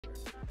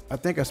I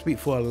think I speak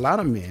for a lot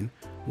of men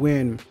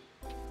when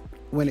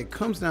it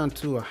comes down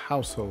to a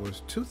household.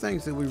 There's two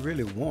things that we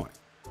really want.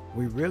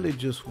 We really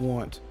just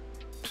want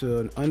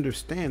to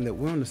understand that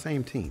we're on the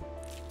same team.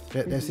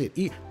 That's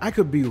it. I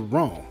could be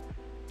wrong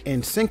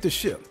and sink the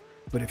ship.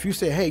 But if you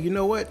say, hey, you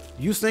know what?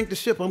 You sink the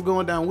ship, I'm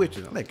going down with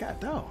you. I'm like, God,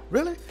 dog,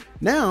 really?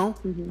 Now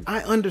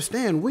I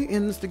understand we're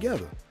in this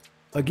together.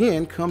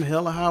 Again, come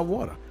hell or high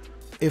water.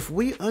 If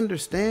we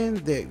understand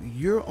that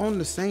you're on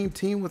the same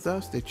team with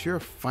us, that you're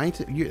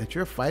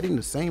fighting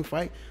the same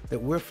fight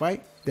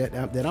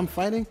that I'm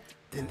fighting,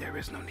 then there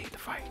is no need to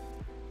fight.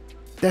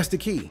 That's the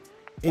key.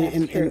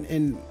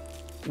 And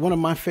one of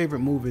my favorite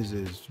movies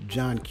is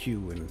John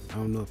Q. And I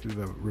don't know if you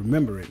ever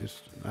remember it.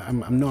 I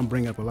know I'm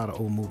bringing up a lot of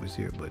old movies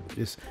here, but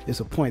it's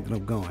a point that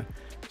I'm going.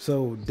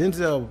 So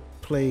Denzel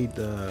played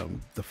the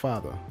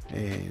father,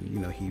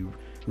 and he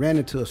ran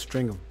into a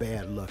string of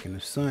bad luck, and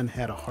his son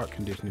had a heart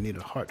condition and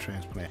needed a heart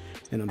transplant.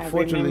 And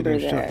unfortunately,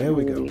 there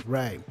we go.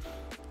 Right.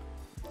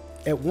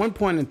 At one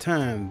point in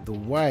time, the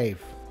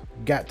wife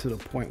got to the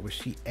point where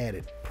she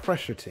added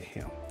pressure to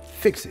him.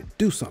 Fix it,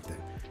 do something.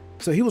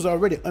 So he was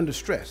already under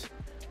stress.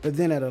 But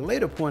then at a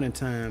later point in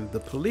time, the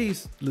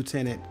police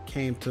lieutenant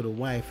came to the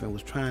wife and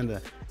was trying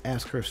to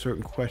ask her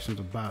certain questions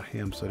about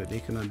him so that they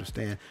can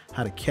understand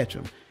how to catch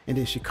him. And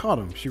then she caught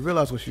him. She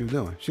realized what she was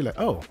doing. She's like,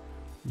 oh,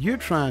 you're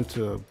trying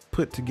to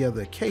put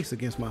together a case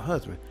against my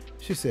husband.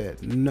 She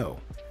said, no.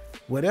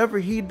 Whatever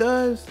he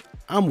does,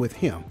 I'm with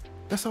him.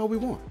 That's all we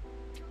want.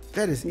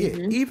 That is it.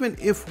 Even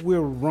if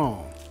we're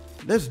wrong,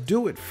 let's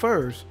do it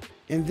first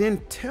and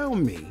then tell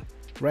me,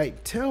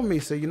 right? Tell me,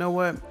 say, you know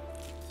what?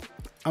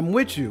 I'm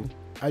with you.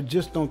 I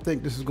just don't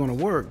think this is going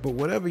to work. But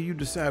whatever you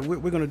decide, we're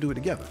going to do it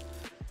together.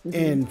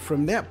 And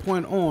from that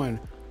point on,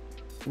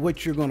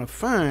 what you're going to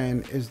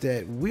find is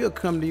that we'll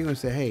come to you and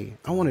say, hey,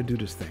 I want to do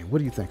this thing. What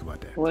do you think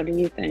about that? What do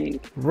you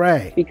think?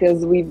 Right.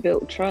 Because we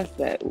built trust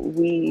that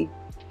we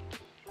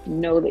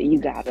know that you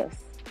got us.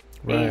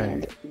 Right.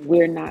 And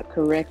we're not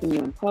correcting you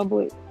in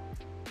public.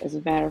 As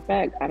a matter of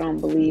fact, I don't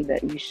believe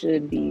that you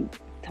should be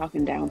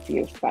talking down to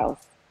your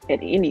spouse at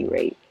any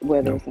rate,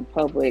 whether it's in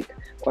public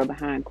or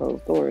behind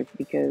closed doors,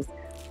 because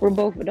we're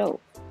both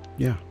adults.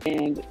 Yeah.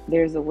 And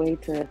there's a way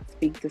to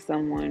speak to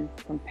someone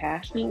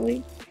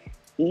compassionately,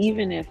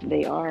 even if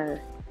they are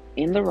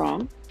in the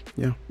wrong.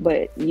 Yeah.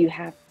 But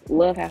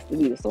love has to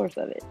be the source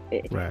of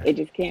it. Right. It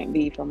just can't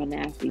be from a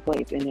nasty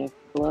place. And if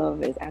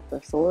love is at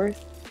the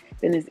source,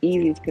 then it's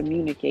easy to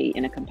communicate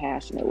in a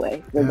compassionate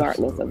way,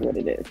 regardless of what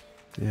it is.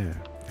 Yeah,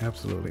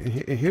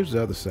 absolutely. And here's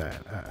the other side.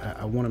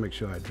 I want to make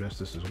sure I address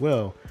this as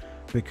well,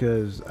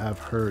 because I've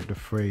heard the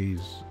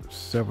phrase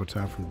several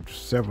times from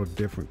several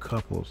different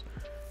couples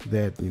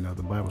that,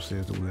 the Bible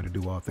says that we're to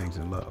do all things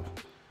in love.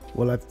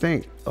 Well, I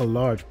think a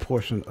large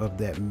portion of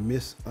that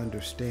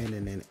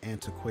misunderstanding and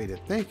antiquated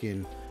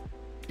thinking,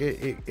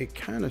 it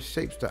kind of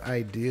shapes the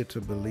idea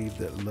to believe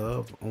that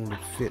love only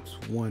fits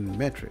one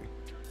metric.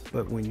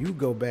 But when you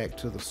go back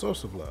to the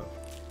source of love,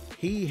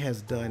 he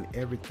has done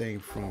everything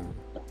from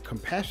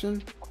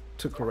compassion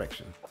to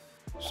correction.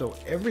 So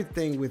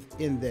everything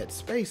within that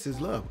space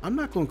is love. I'm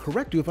not going to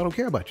correct you if I don't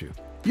care about you.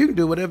 You can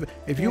do whatever.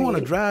 If you want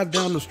to drive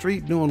down the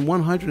street doing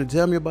 100 and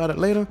tell me about it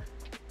later,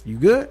 you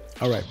good?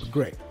 All right,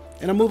 great.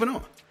 And I'm moving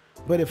on.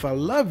 But if I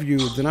love you,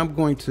 then I'm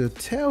going to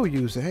tell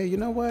you, say, hey, you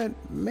know what?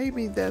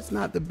 Maybe that's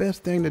not the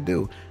best thing to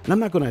do. And I'm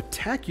not going to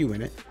attack you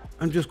in it.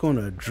 I'm just going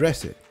to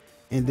address it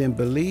and then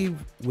believe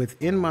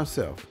within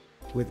myself.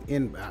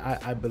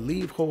 I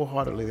believe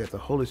wholeheartedly that the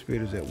Holy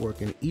Spirit is at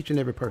work in each and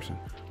every person.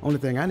 Only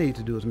thing I need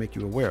to do is make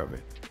you aware of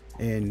it.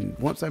 And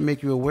once I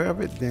make you aware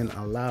of it, then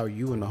allow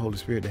you and the Holy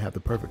Spirit to have the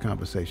perfect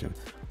conversation.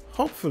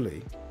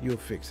 Hopefully you'll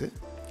fix it.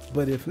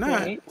 But if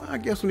not, well, I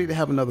guess we need to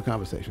have another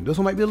conversation. This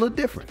one might be a little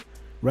different,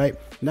 right?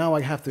 Now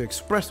I have to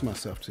express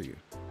myself to you,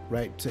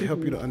 right? To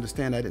help you to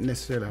understand I didn't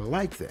necessarily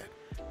like that.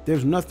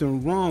 There's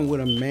nothing wrong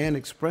with a man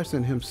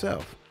expressing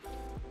himself.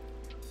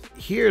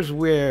 Here's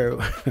where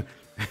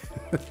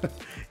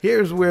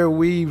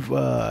we've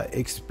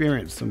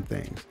experienced some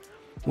things.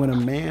 When a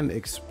man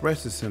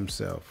expresses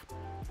himself,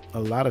 a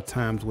lot of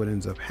times what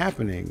ends up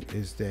happening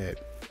is that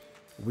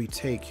we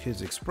take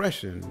his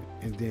expression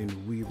and then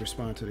we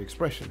respond to the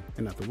expression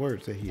and not the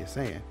words that he is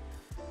saying.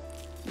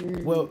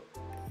 Well,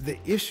 the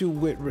issue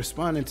with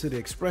responding to the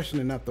expression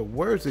and not the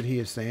words that he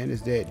is saying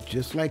is that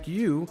just like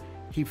you,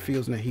 he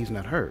feels that he's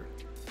not heard.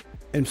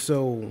 And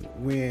so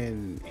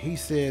when he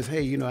says,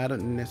 hey, I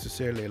don't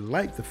necessarily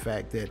like the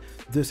fact that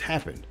this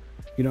happened,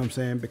 you know what I'm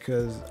saying?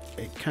 Because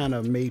it kind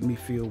of made me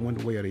feel one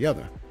way or the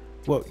other.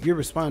 Well, you're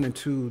responding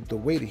to the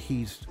way that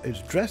he's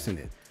addressing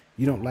it.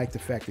 You don't like the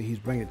fact that he's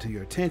bringing it to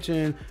your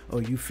attention,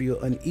 or you feel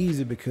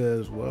uneasy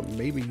because, well,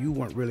 maybe you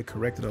weren't really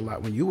corrected a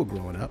lot when you were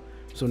growing up.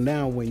 So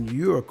now when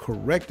you're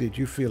corrected,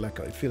 you feel like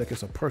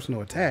it's a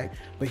personal attack,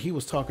 but he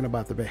was talking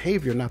about the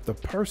behavior, not the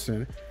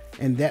person.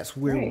 And that's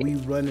where we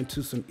run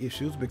into some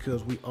issues,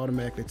 because we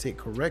automatically take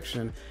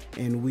correction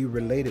and we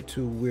relate it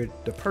to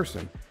the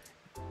person.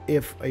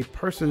 If a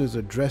person is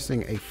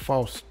addressing a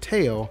false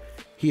tale,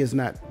 he is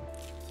not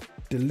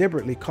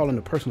deliberately calling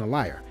the person a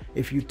liar.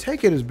 If you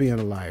take it as being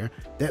a liar,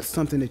 that's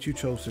something that you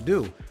chose to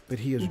do, but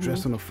he's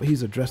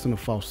addressing a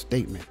false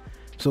statement.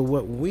 So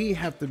what we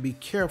have to be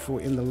careful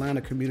in the line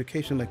of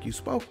communication, like you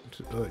spoke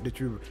to, that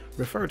you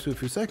referred to a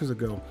few seconds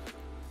ago,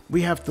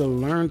 we have to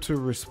learn to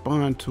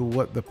respond to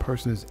what the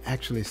person is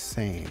actually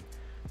saying,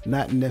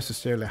 not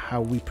necessarily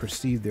how we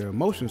perceive their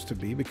emotions to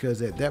be,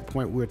 because at that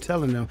point we're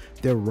telling them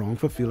they're wrong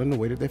for feeling the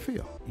way that they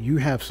feel. You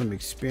have some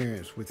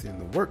experience within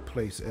the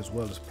workplace as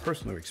well as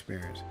personal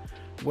experience.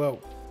 Well,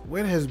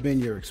 what has been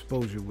your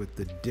exposure with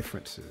the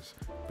differences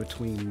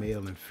between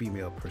male and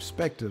female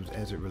perspectives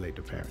as it relates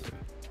to parenting?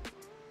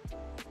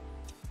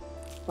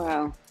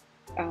 Wow.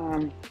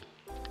 Um,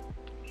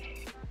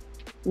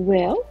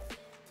 well,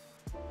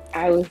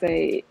 I would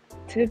say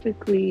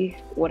typically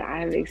what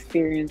I've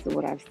experienced and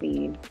what I've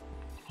seen,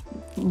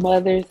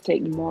 mothers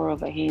take more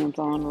of a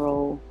hands-on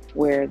role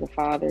where the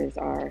fathers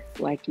are,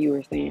 like you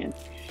were saying,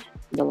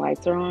 the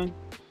lights are on,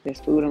 there's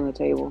food on the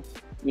table,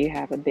 you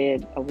have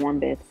a warm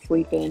bed to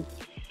sleep in,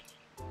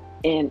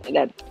 and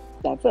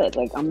that's it.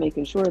 Like, I'm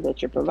making sure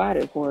that you're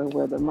provided for,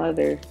 where the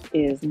mother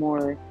is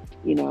more,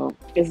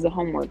 is the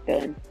homework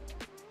done?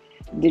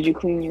 Did you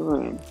clean your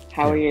room?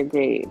 How are Yeah. your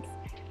grades?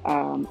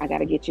 I got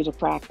to get you to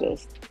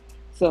practice.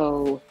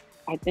 So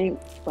I think,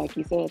 like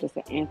you said, it's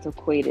an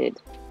antiquated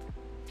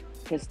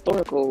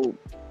historical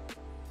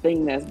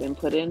thing that's been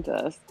put into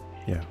us,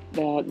 Yeah.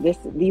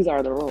 that these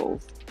are the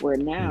roles, where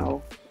Mm.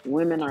 now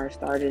women are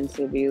starting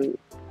to be,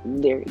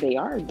 they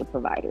are the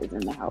providers in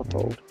the Mm.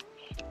 household,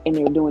 and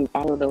they're doing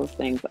all of those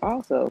things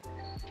also.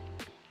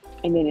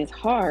 And then it's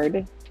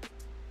hard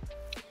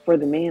for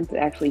the man to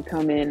actually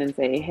come in and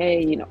say,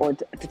 hey, or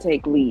to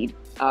take lead.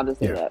 I'll just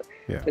say Yeah. that,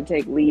 Yeah. to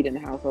take lead in the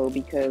household,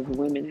 because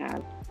women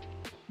have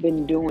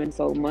been doing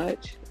so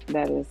much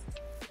that is,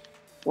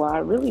 well, I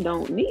really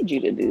don't need you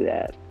to do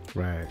that.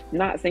 Right.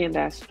 Not saying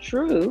that's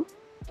true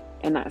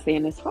and not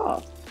saying it's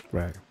false,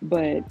 Right.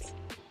 but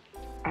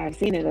I've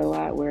seen it a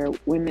lot where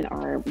women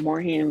are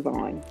more hands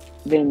on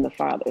than the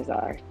fathers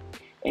are.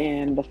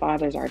 And the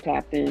fathers are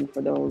tapped in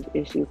for those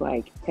issues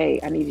like, hey,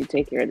 I need you to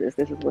take care of this.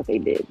 This is what they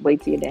did.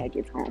 Wait till your dad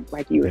gets home.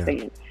 Like you were Yeah.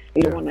 saying,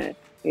 they don't Yeah. want to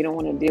they don't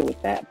want to deal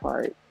with that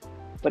part,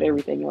 but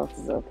everything else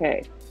is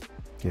okay.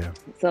 Yeah.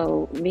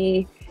 So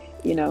me,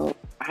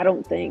 I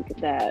don't think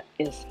that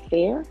is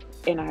fair.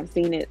 And I've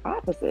seen it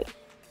opposite,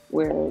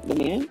 where the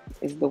man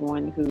is the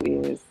one who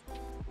is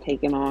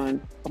taking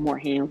on a more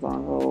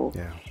hands-on role.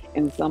 Yeah.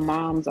 And some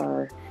moms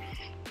are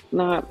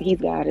not,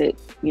 he's got it,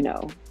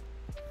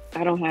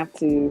 I don't have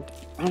to,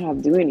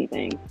 do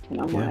anything. And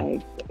I'm Yeah.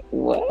 like,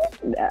 what?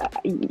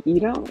 You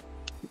don't,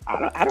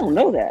 I don't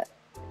know that.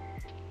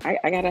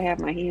 I gotta have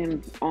my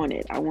hands on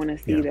it. I want to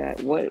see Yeah.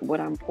 that what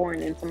I'm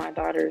pouring into my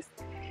daughters,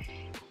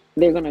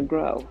 they're gonna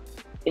grow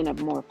in a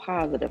more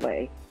positive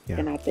way. Yeah.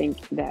 And I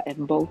think that if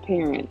both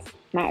parents,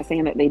 not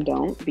saying that they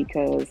don't,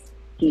 because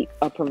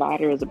a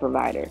provider is a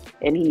provider,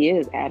 and he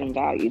is adding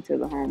value to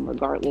the home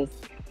regardless.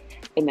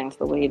 And that's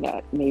the way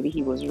that maybe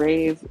he was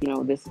raised.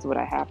 This is what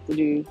I have to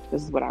do.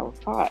 This is what I was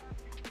taught.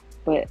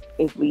 But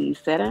if we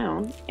sit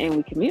down and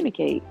we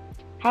communicate,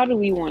 how do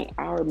we want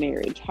our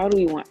marriage? How do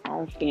we want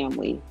our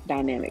family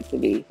dynamic to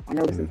be? I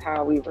know this is Mm.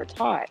 how we were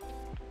taught,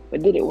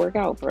 but did it work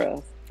out for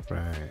us?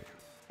 Right.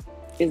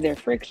 Is there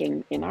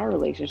friction in our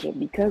relationship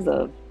because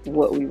of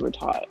what we were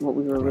taught, what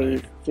we were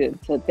Right.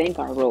 raised to think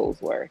our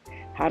roles were?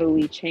 How do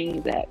we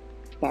change that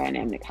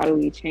dynamic? How do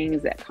we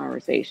change that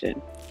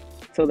conversation?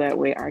 So that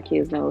way our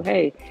kids know,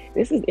 hey,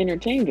 this is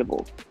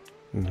interchangeable.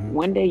 Mm-hmm.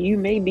 One day you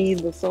may be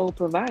the sole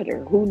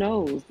provider. Who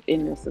knows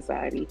in this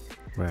society?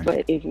 Right.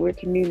 But if we're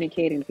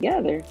communicating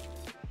together,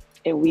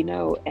 and we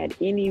know at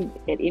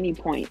any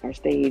point or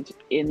stage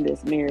in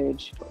this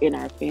marriage, in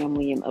our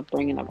family and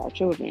upbringing of our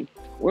children,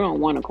 we're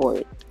on one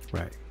accord.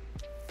 Right.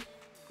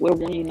 We're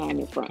one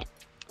united front.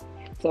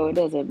 So it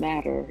doesn't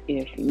matter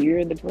if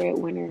you're the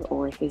breadwinner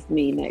or if it's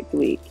me next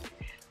week.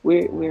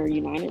 We're a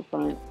united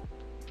front.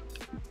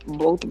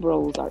 Both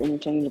roles are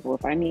interchangeable.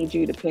 If I need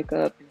you to pick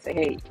up and say,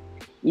 hey,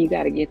 you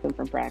got to get them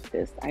from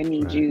practice. I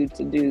need Right. you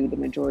to do the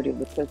majority of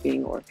the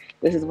cooking, or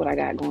this is what I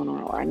got going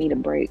on, or I need a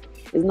break.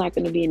 It's not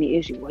going to be any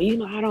issue. Well,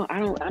 I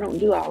don't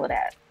do all of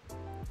that.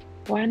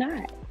 Why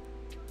not?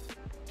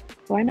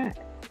 Why not?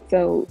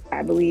 So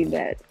I believe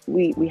that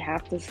we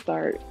have to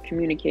start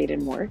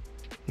communicating more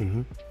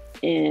Mm-hmm.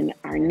 in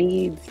our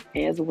needs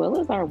as well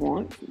as our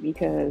wants,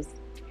 because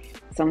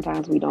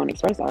sometimes we don't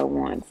express our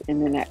wants,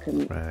 and then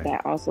Right.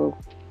 that also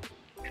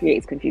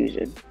creates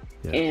confusion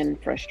Yes.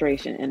 and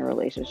frustration in a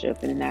relationship,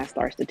 and then that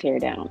starts to tear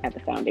down at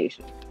the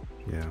foundation.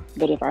 Yeah.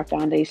 But if our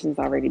foundation's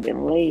already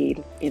been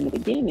laid in the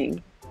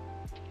beginning,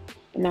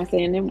 I'm not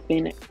saying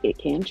it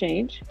can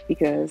change,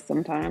 because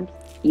sometimes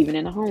even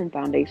in a home,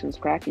 foundations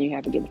crack and you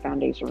have to get the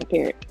foundation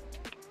repaired.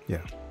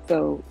 Yeah.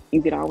 So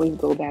you could always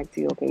go back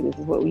to, okay, this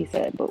is what we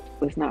said, but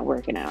it's not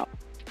working out.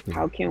 Yeah.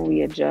 How can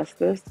we adjust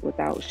this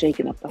without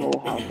shaking up the whole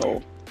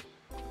household?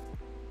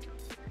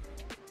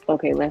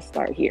 Okay, let's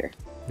start here.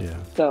 Yeah.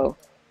 So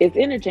it's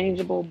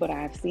interchangeable, but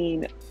I've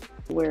seen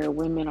where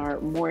women are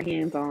more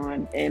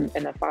hands-on, and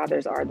the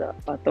fathers are the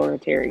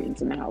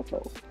authoritarians in the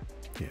household.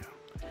 Yeah.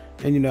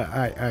 And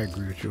I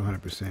agree with you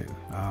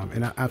 100%.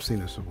 And I've seen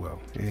this as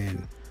well,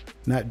 and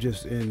not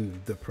just in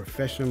the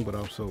profession, but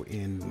also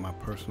in my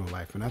personal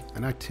life.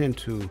 And I tend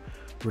to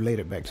relate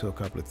it back to a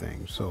couple of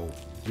things. So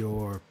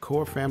your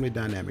core family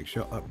dynamics,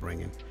 your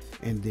upbringing,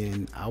 and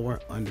then our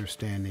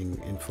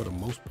understanding, and for the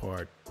most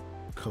part,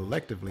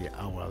 collectively,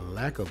 our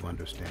lack of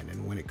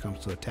understanding when it comes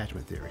to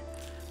attachment theory,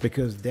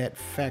 because that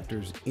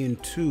factors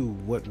into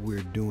what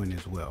we're doing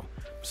as well.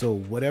 So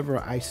whatever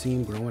I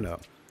seen growing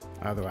up,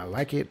 either I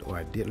like it or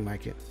I didn't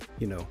like it,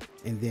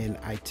 and then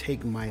I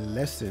take my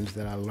lessons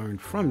that I learned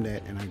from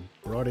that and I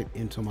brought it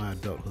into my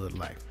adulthood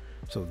life.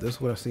 So this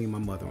is what I've seen my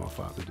mother and my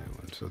father do,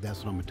 and so that's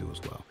what I'm gonna do as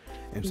well.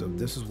 And so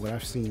this is what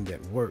I've seen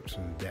that works,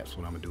 and that's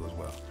what I'm gonna do as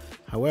well.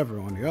 However,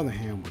 on the other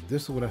hand,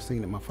 this is what I've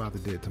seen that my father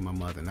did to my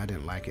mother, and I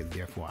didn't like it,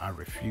 therefore I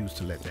refuse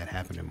to let that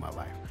happen in my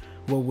life.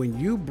 Well, when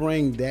you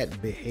bring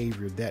that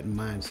behavior, that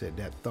mindset,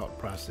 that thought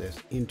process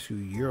into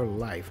your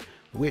life,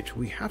 which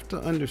we have to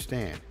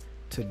understand,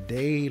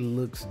 today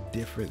looks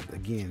different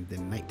again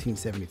than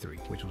 1973,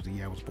 which was the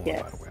year I was born,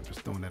 by the way. I'm just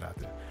throwing that out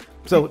there.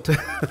 So,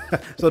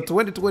 so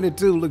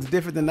 2022 looks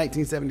different than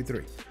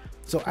 1973.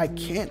 So I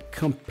can't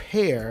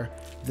compare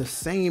the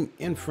same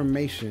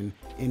information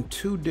in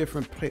two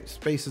different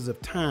spaces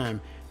of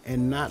time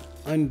and not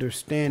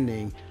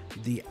understanding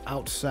the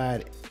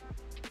outside,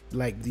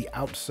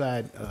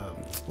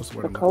 what's the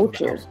word? The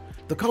culture.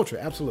 The culture,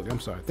 absolutely. I'm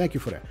sorry. Thank you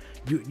for that.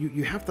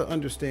 You have to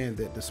understand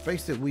that the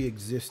space that we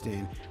exist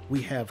in,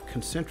 we have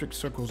concentric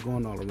circles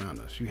going all around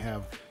us. You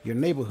have your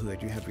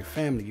neighborhood, you have your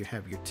family, you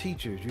have your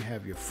teachers, you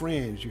have your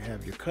friends, you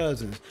have your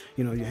cousins,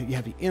 you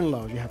have your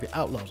in-laws, you have your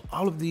outlaws.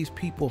 All of these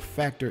people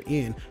factor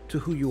in to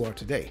who you are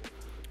today.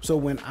 So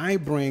when I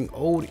bring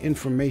old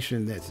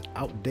information that's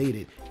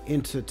outdated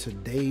into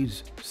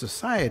today's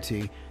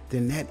society,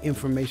 then that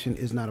information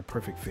is not a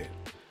perfect fit.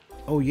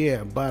 Oh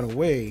yeah, by the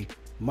way,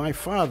 my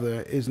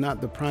father is not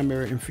the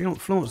primary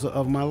influencer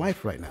of my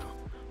life right now.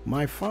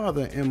 My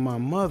father and my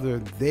mother,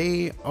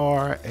 they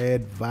are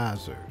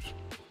advisors.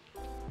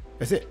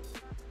 That's it.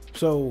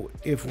 So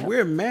if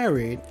we're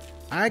married,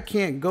 I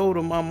can't go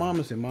to my mom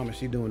and say, "Mama,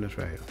 she doing this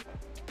right here."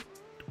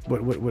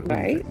 What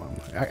Right. you think, Mama?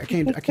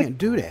 I can't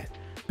do that,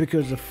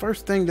 because the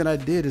first thing that I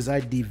did is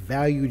I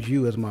devalued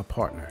you as my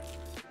partner.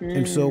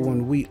 And so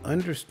when we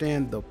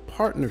understand the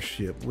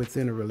partnership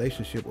within a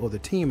relationship, or the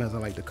team as I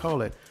like to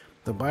call it,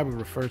 the Bible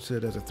refers to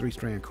it as a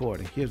 3-strand cord.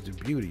 And here's the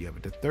beauty of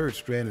it. The third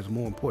strand is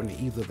more important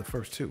than either of the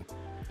first two.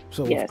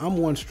 So if I'm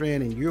one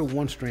strand and you're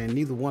one strand,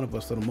 neither one of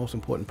us are the most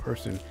important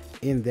person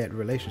in that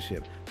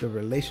relationship. The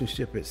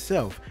relationship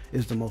itself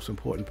is the most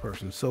important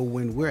person. So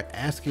when we're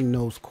asking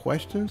those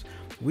questions,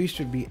 we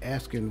should be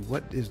asking,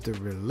 what is the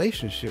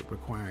relationship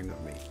requiring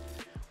of me?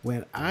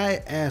 When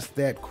I ask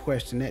that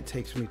question, that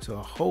takes me to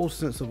a whole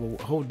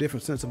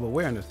different sense of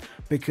awareness,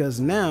 because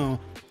now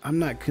I'm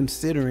not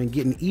considering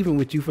getting even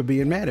with you for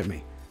being mad at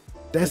me.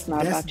 It's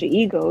not about your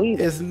ego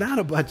either. It's not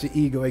about your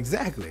ego,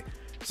 exactly.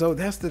 So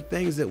that's the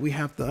things that we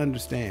have to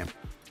understand.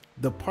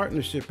 The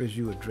partnership, as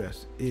you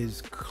address,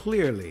 is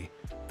clearly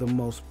the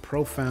most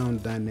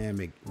profound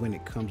dynamic when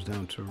it comes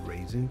down to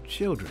raising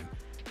children.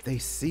 They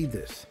see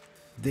this,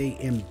 they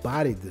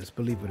embody this,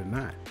 believe it or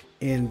not,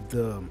 and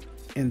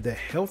the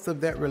health of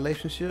that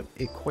relationship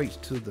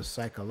equates to the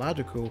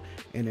psychological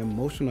and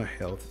emotional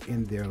health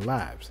in their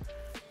lives.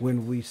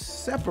 When we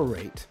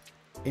separate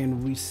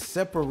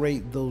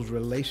those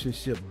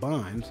relationship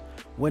bonds,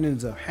 what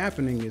ends up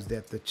happening is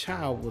that the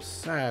child will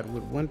side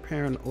with one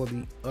parent or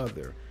the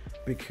other,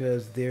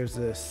 because there's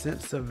a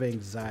sense of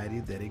anxiety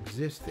that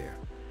exists there.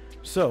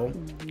 So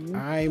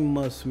I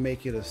must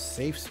make it a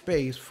safe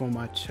space for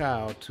my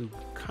child to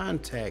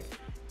contact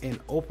and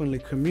openly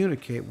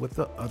communicate with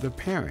the other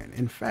parent.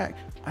 In fact,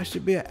 I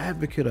should be an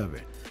advocate of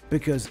it,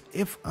 because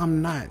if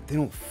I'm not, they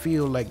don't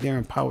feel like they're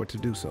empowered to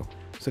do so.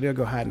 So they'll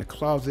go hide in the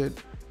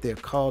closet. They'll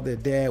call their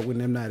dad when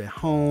they're not at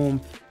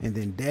home, and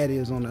then daddy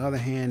is on the other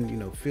hand,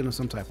 feeling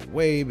some type of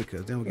way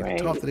because they don't get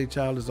to talk to their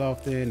child as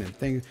often and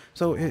things.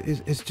 So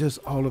it's just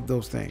all of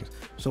those things.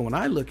 So when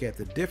I look at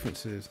the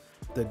differences,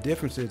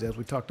 as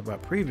we talked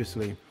about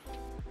previously,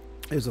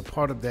 is a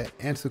part of that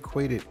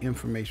antiquated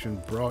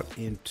information brought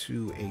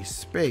into a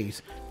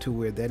space to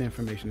where that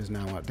information is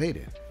now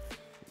outdated.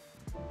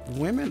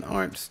 Women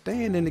aren't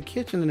staying in the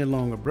kitchen any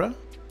longer, bruh.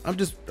 I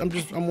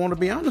want to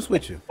be honest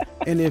with you.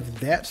 And if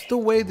that's the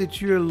way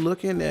that you're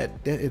looking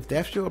at that, if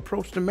that's your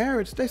approach to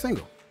marriage, stay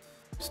single.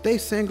 Stay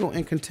single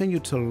and continue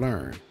to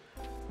learn.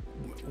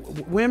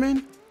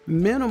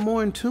 Men are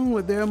more in tune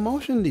with their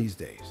emotion these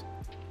days.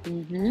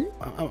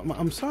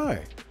 I'm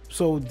sorry.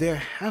 So there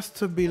has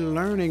to be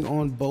learning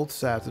on both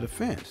sides of the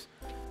fence.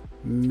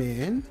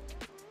 Men,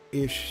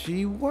 if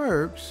she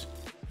works,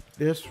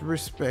 just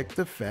respect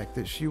the fact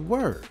that she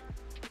works.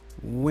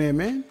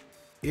 Women,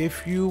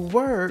 if you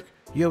work,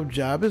 your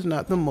job is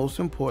not the most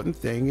important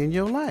thing in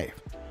your life.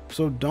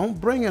 So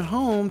don't bring it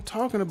home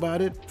talking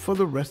about it for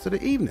the rest of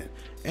the evening.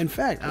 In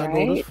fact, I'll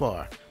go this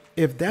far.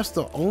 If that's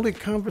the only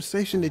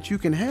conversation that you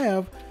can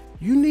have,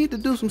 you need to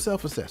do some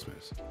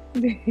self-assessments.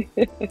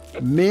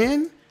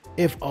 Men,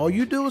 If all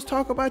you do is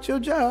talk about your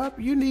job,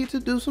 you need to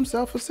do some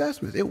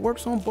self-assessments. It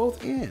works on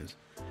both ends.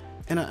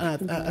 And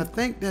I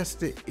think that's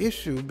the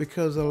issue,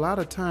 because a lot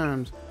of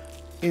times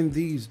in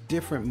these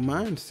different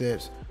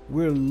mindsets,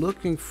 we're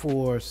looking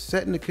for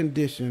setting the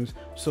conditions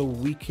so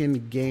we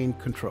can gain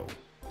control.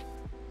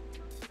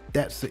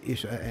 That's the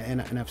issue.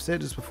 And I've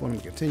said this before, and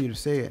I'm going to continue to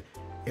say it.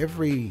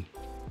 Every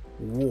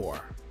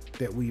war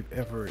that we've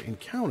ever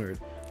encountered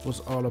was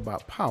all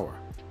about power.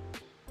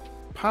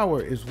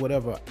 Power is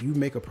whatever you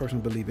make a person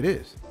believe it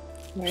is.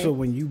 Right. So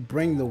when you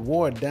bring the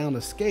war down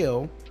the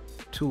scale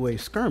to a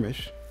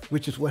skirmish,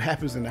 which is what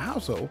happens in the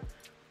household,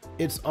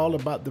 it's all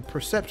about the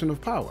perception of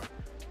power.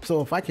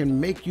 So if I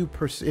can make you,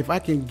 if I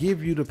can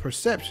give you the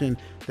perception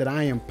that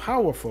I am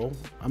powerful,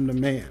 I'm the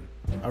man.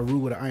 I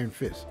rule with an iron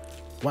fist.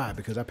 Why?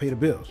 Because I pay the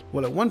bills.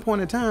 Well, at one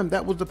point in time,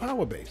 that was the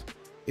power base.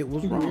 It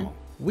was wrong.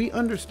 We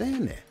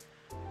understand that.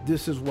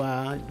 This is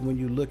why when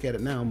you look at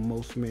it now,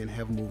 most men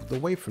have moved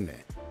away from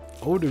that.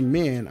 Older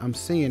men, I'm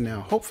seeing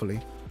now, hopefully,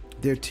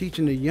 they're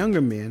teaching the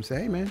younger men,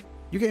 say, hey man,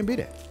 you can't be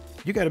that.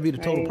 You got to be the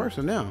total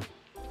person now.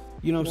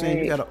 You know what I'm saying?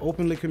 You got to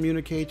openly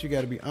communicate. You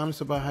got to be honest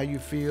about how you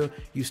feel.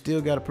 You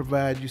still got to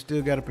provide. You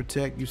still got to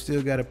protect. You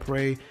still got to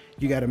pray.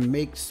 You got to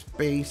make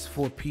space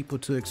for people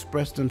to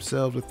express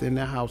themselves within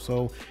their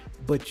household,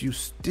 but you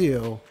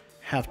still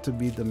have to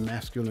be the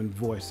masculine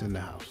voice in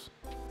the house.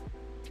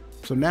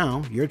 So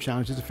now your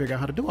challenge is to figure out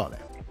how to do all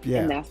that.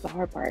 Yeah. And that's the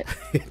hard part.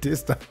 It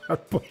is the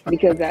hard part.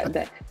 Because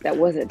that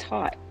wasn't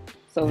taught.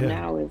 So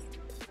now is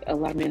a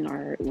lot of men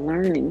are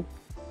learning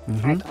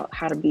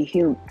how to be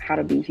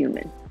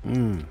human.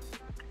 Mm.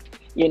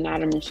 You're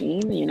not a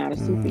machine, and you're not a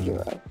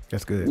superhero.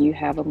 That's good. You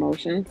have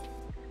emotions,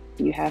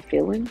 you have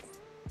feelings,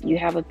 you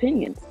have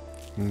opinions,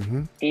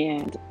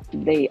 and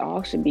they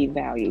all should be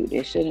valued.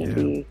 It shouldn't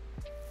be,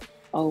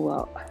 oh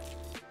well,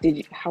 did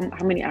you how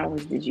many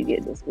hours did you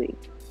get this week?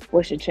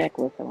 What's your check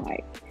looking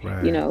like?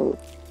 Right. You know,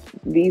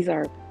 these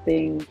are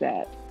things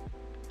that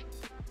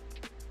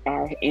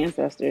our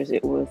ancestors,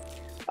 it was,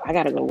 I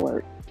gotta go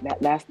work.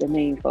 That's the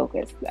main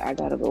focus. I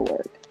gotta go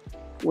work.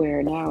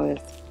 Where now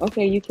it's,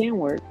 okay, you can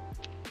work,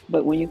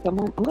 but when you come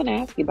home, I'm gonna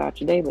ask you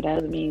about your day, but that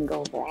doesn't mean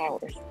go for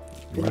hours.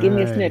 Just give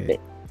me a snippet.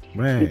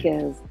 Right.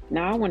 Because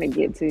now I want to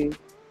get to,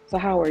 so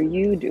how are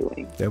you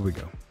doing? There we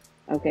go.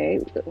 Okay,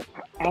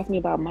 ask me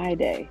about my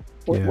day.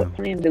 What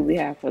plans do we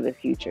have for the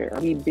future?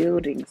 Are we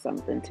building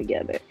something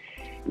together?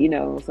 You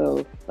know,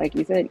 so like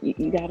you said,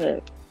 you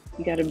gotta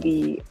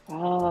be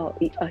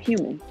a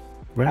human,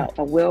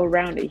 a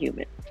well-rounded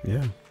human.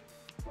 Yeah.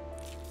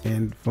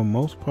 And for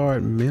most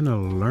part, men are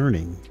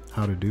learning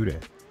how to do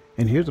that.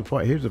 And here's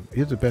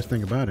the best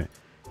thing about it.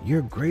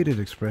 You're great at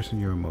expressing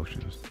your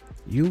emotions.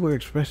 You were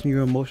expressing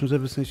your emotions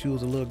ever since you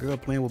was a little girl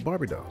playing with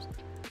Barbie dolls.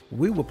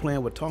 We were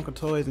playing with Tonka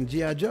toys and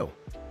G.I. Joe.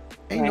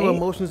 Ain't no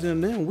emotions in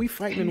them. We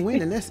fighting and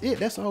winning. That's it.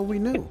 That's all we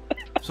knew.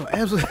 So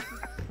absolutely.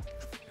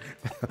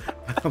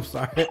 I'm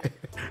sorry.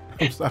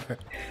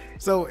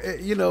 So,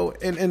 you know,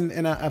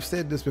 and I've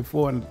said this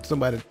before, and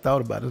somebody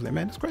thought about it. Like,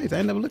 man, that's crazy.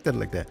 I never looked at it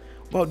like that.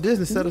 Walt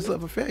Disney set us up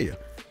for failure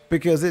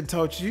because it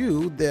taught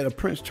you that a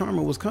Prince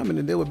Charming was coming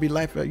and there would be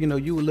life, you know,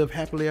 you would live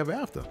happily ever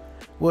after.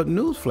 Well,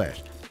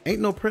 newsflash, ain't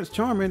no Prince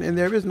Charming and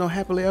there is no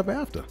happily ever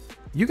after.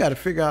 You got to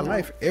figure out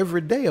life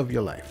every day of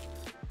your life.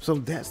 So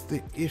that's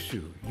the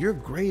issue. You're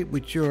great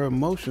with your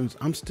emotions.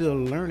 I'm still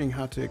learning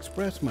how to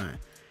express mine.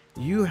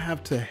 You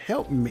have to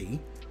help me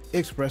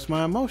express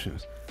my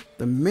emotions.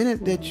 The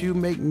minute that you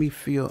make me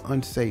feel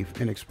unsafe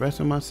in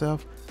expressing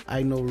myself,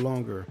 I no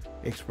longer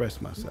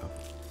express myself.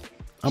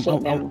 I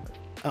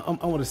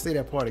want to say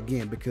that part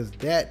again because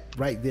that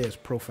right there is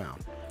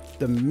profound.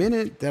 The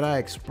minute that I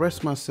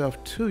express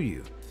myself to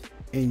you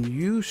and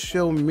you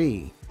show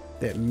me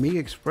that me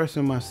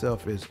expressing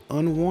myself is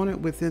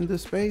unwanted within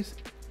this space,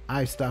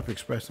 I stop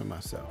expressing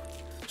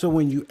myself. So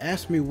when you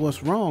ask me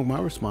what's wrong, my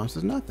response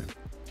is nothing.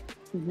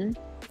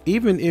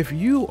 Even if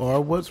you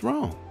are what's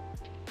wrong.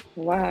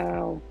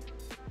 Wow.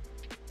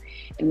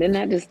 And then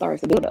that just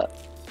starts to build up.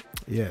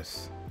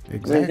 Yes,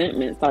 exactly.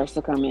 Resentment starts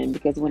to come in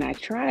because when I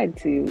tried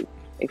to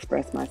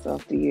express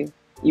myself to you,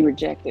 you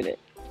rejected it.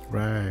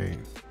 Right.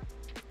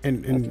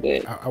 And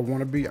I want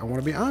to be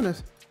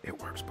honest.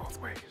 It works both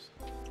ways.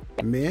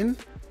 Men,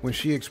 when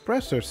she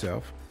expresses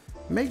herself,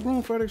 make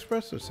room for her to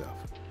express herself.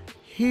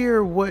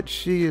 Hear what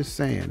she is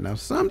saying. Now,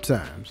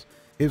 sometimes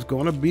it's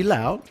going to be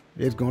loud,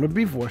 it's going to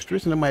be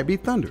boisterous, and it might be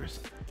thunderous.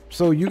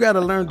 So you got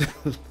to learn to,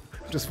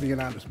 just being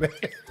honest, man.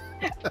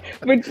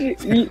 But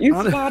you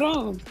spot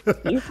on.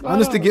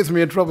 Honesty gets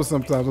me in trouble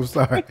sometimes. I'm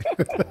sorry.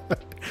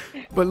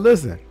 But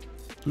listen,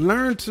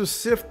 learn to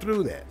sift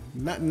through that,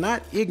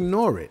 not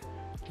ignore it.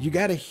 You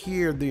got to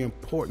hear the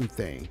important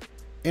thing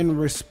and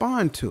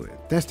respond to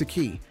it. That's the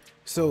key.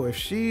 So if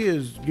she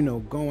is, you know,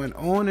 going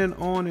on and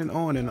on and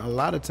on, and a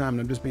lot of times,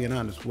 I'm just being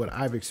honest, what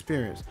I've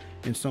experienced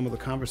in some of the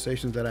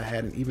conversations that I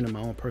had, and even in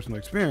my own personal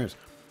experience,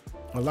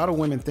 a lot of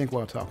women think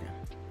while talking.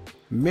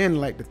 Men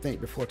like to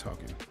think before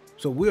talking.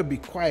 So we'll be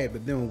quiet,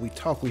 but then when we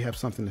talk, we have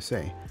something to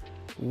say.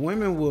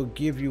 women will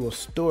give you a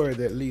story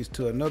that leads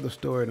to another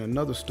story and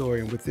another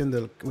story, and within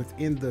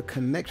the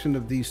connection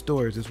of these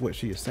stories is what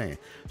she is saying.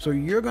 So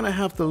you're going to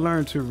have to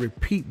learn to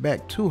repeat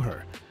back to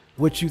her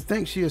what you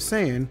think she is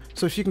saying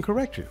so she can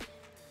correct you.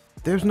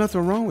 There's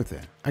nothing wrong with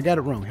that. I got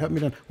it wrong. Help me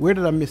to, where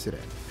did I miss it at?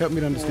 Help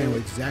me to understand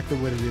exactly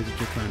what it is that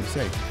you're trying to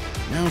say.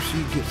 Now she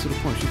gets to the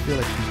point she feels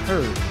like she's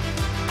heard.